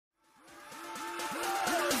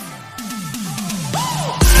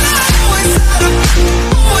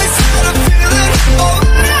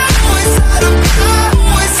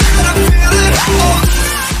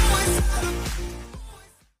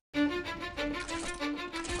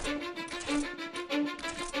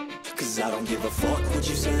Cause I don't give a fuck what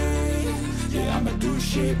you say. Yeah, I'ma do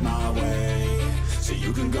shit my way. So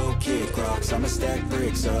you can go kick rocks, I'ma stack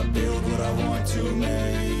bricks up, build what I want to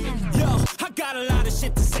make. Yo, I got a lot of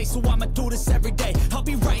shit to say, so I'ma do this every day. I'll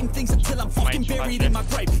be writing things until I'm fucking buried in my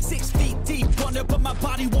grave. 6 feet deep under, but my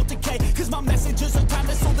body won't decay. Cause my messages are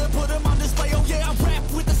timeless, so they'll put them on display. Oh yeah, I rap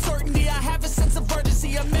with a certainty, I have a sense of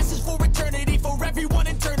urgency. A message for eternity, for everyone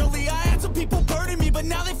internally. I had some people burning me, but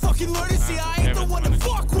now they fucking learn to see I ain't the one to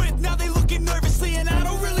fuck with. Now they looking nervously, and I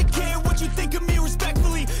don't really care what you think of me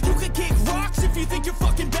respectfully. You can kick rocks if you think you're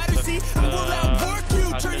fucking better, see. I will outwork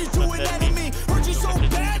you, turn you to an enemy. Hurt you so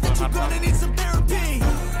bad that you're gonna need some therapy.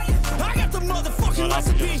 I got the motherfucking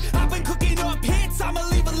recipe. I've been cooking up hits, I'ma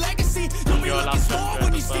leave a legacy. You'll be looking small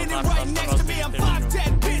when you're standing right next to me. I'm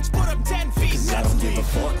 5'10", bitch, but I'm 10 feet next to me. I don't give a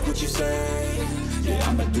fuck what you say. Yeah,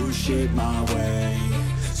 I'ma do shit my way.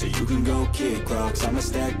 So you can go kick rocks, I'ma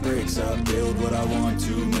stack bricks up, build what I want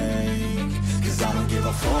to make. Cause I don't give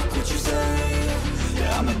a fuck what you say.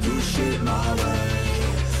 Yeah, I'ma do shit my way.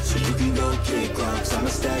 So you can go kick rocks, I'ma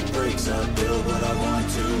stack bricks up, build what I want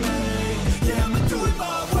to make. Yeah, I'ma do it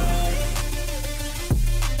my way.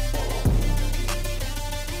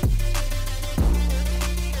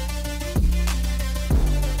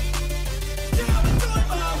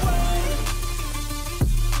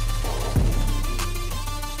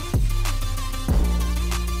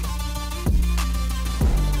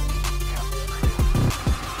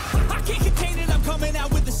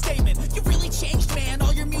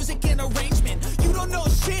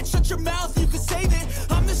 Shut your mouth, you can save it.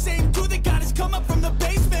 I'm the same dude that got his come up from the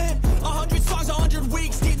basement. 100 songs, 100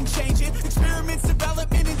 weeks, didn't change it. Experiments,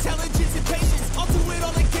 development, intelligence, and patience. I'll do it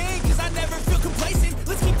all again, cause I never feel complacent.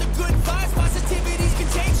 Let's keep the good vibes, positivity's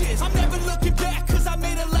contagious. I'm never looking back, cause I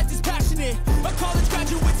made a life that's passionate. A college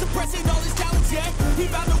graduate suppressing all his talents, yeah. He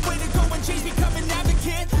found a way to go and change, become an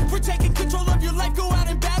advocate. For taking control of your life, go out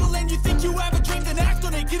and battle. And you think you have a dream, then act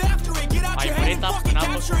on it. Get after it, get out your head and fucking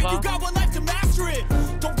capture it. You got one life to master it.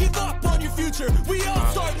 Don't give up on your future. We all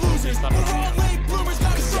start losers. We're all late bloomers.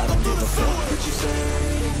 Gotta struggle through the sewer. What you say?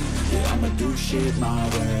 Yeah, I'ma do shit my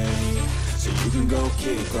way. So you can go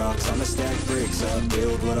kick rocks, I'ma stack bricks up,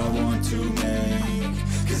 build what I want to make.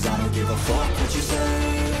 Cause I don't give a fuck what you say.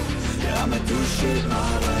 Yeah, I'ma do shit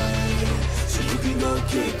my way. So you can go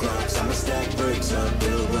kick rocks, I'ma stack bricks up,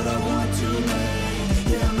 build what I want to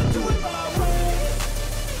make. Yeah, I'ma do it my way.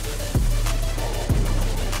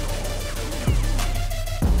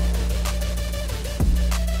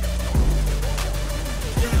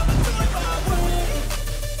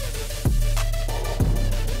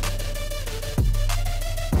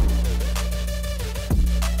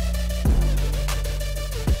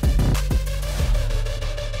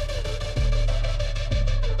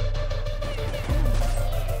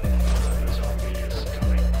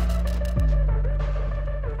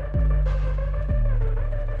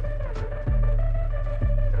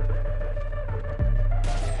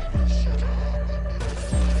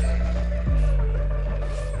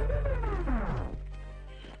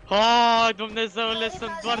 Oh, Dumnezeule,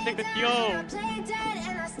 sunt doar decât eu!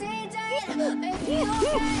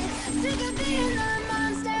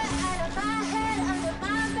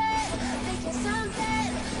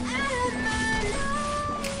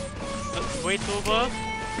 Voi tu, bă?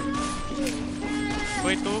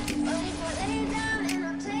 Voi tu?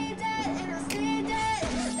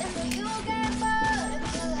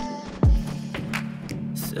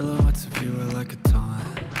 Silhouettes of you are like a taunt.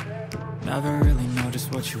 Never really know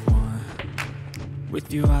just what you want.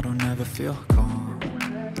 With you I don't ever feel calm.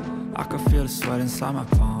 I can feel the sweat inside my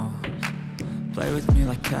palms. Play with me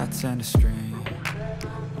like cats and a string.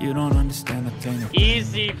 You don't understand the pain of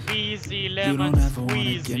easy peasy lemon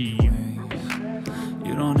squeezy.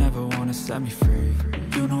 You don't ever wanna set me free.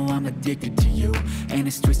 You know I'm addicted to you, and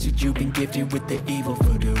it's twisted, you've been gifted with the evil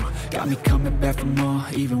voodoo. Got me coming back for more,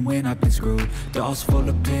 even when I've been screwed. Dolls full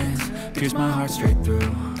of pins, pierce my heart straight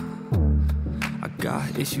through. I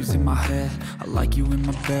got issues in my head, I like you in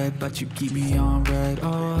my bed, but you keep me on red.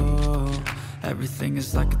 Oh, everything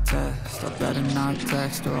is like a test, I better not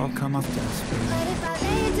text or I'll come off desperate. But if I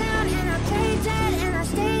lay down and I play dead and I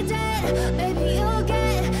stay dead, baby you'll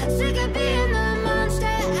get sick of being the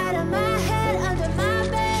monster out of my head, under my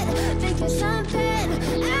bed, thinking something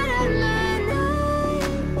out of my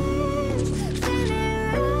nightmares, standing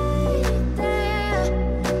right there.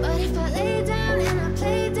 But if I lay down and I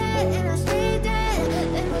play dead and I stay dead,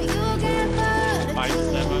 then will you get bored?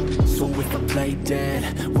 So if I play dead,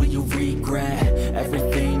 will you regret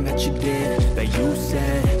everything that you did, that you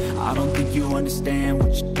said? I don't think you understand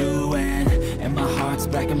what you're doing, and my heart's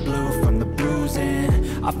black and blue from the bruising.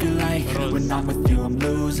 I feel like when I'm with you I'm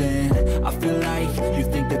losing. I feel like you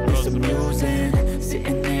think that this amusing.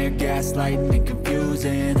 Sitting there gaslighting and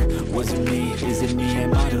confusing. Was it me? Is it me?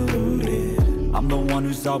 Am I deluded? I'm the one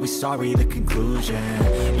who's always sorry, the conclusion.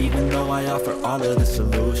 Even though I offer all of the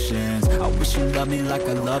solutions. I wish you loved me like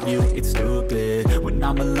I love you, it's stupid. When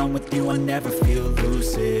I'm alone with you I never feel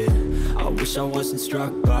lucid. I wish I wasn't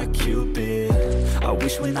struck by Cupid. I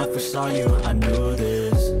wish when I first saw you I knew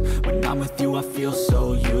this. When I'm with you I feel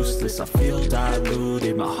so useless. I feel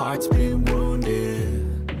diluted, my heart's been wounded.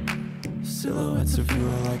 Silhouettes of you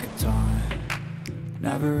are like a taunt.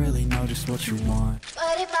 Never really know just what you want.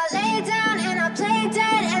 But if I lay down and I play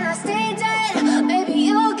dead and I stay dead, maybe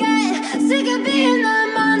you'll get sick of being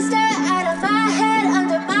the monster out of my head,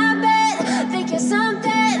 under my bed. Think you're something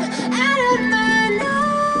out of my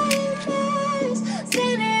nightmares,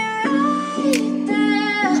 standing right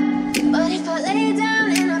there. But if I lay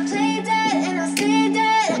down and I play dead and I stay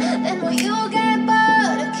dead, then will you get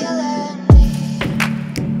bored of killing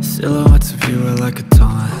me? Silhouettes of you are like a taunt.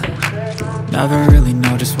 Never really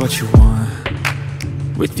know just what you want.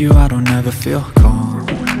 With you I don't ever feel calm.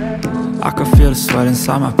 I can feel the sweat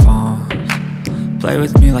inside my palms. Play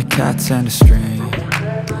with me like cats and a string.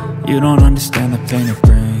 You don't understand the pain it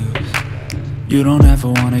brings. You don't ever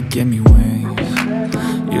wanna give me wings.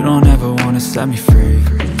 You don't ever wanna set me free.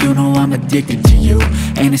 You know I'm addicted to you,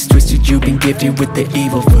 and it's twisted, you've been gifted with the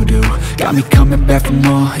evil voodoo. Got me coming back for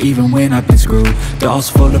more, even when I've been screwed. Dolls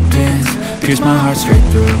full of pins, pierce my heart straight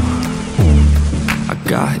through. I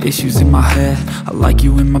got issues in my head, I like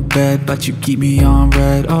you in my bed, but you keep me on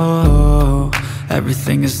red. Oh,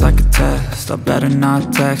 everything is like a test. I better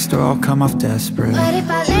not text or I'll come off desperate. But if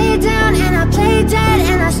I lay down and I play dead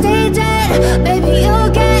and I stay dead, baby you'll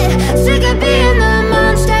get sick of being the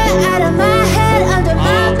monster out of my head, under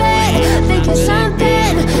my bed. Think you're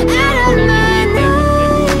something out of my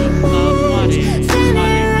nightmares,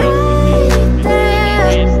 standing right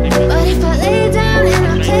there. But if I lay down and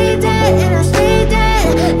I play dead and I stay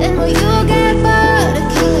dead, then will you get bored of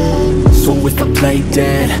killing me? So if I play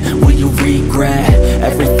dead, will you regret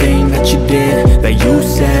everything that you did, that you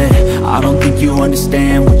said? I don't think you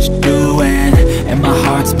understand what you're doing, and my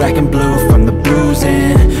heart's black and blue from the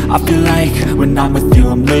bruising. I feel like when I'm with you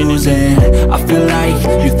I'm losing. I feel like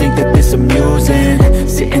you think that this amusing.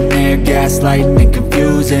 Sitting there gaslighting and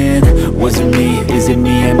confusing. Was it me? Is it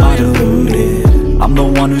me? Am I deluded? I'm the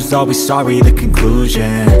one who's always sorry, the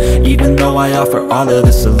conclusion. Even though I offer all of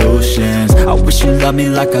the solutions. I wish you loved me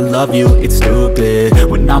like I love you, it's stupid.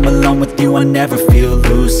 When I'm alone with you I never feel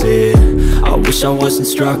lucid. I wish I wasn't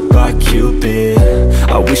struck by Cupid.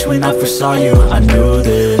 I wish when I first saw you I knew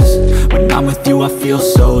this. When I'm with you I feel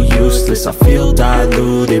so useless. I feel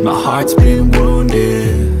diluted, my heart's been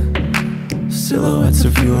wounded. Silhouettes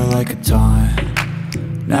of you are like a taunt.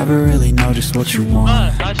 Never really know just what you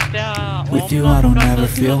want. With you I don't ever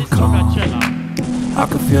feel calm. I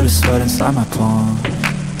can feel the sweat inside my palm.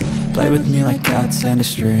 Play with me like cats and a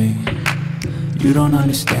string. You don't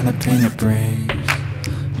understand the pain it brings.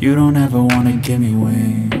 You don't ever wanna give me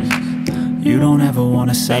wings. You don't ever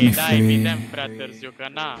wanna set me free.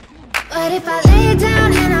 But if I lay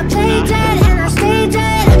down and I play dead and I stay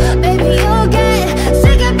dead, baby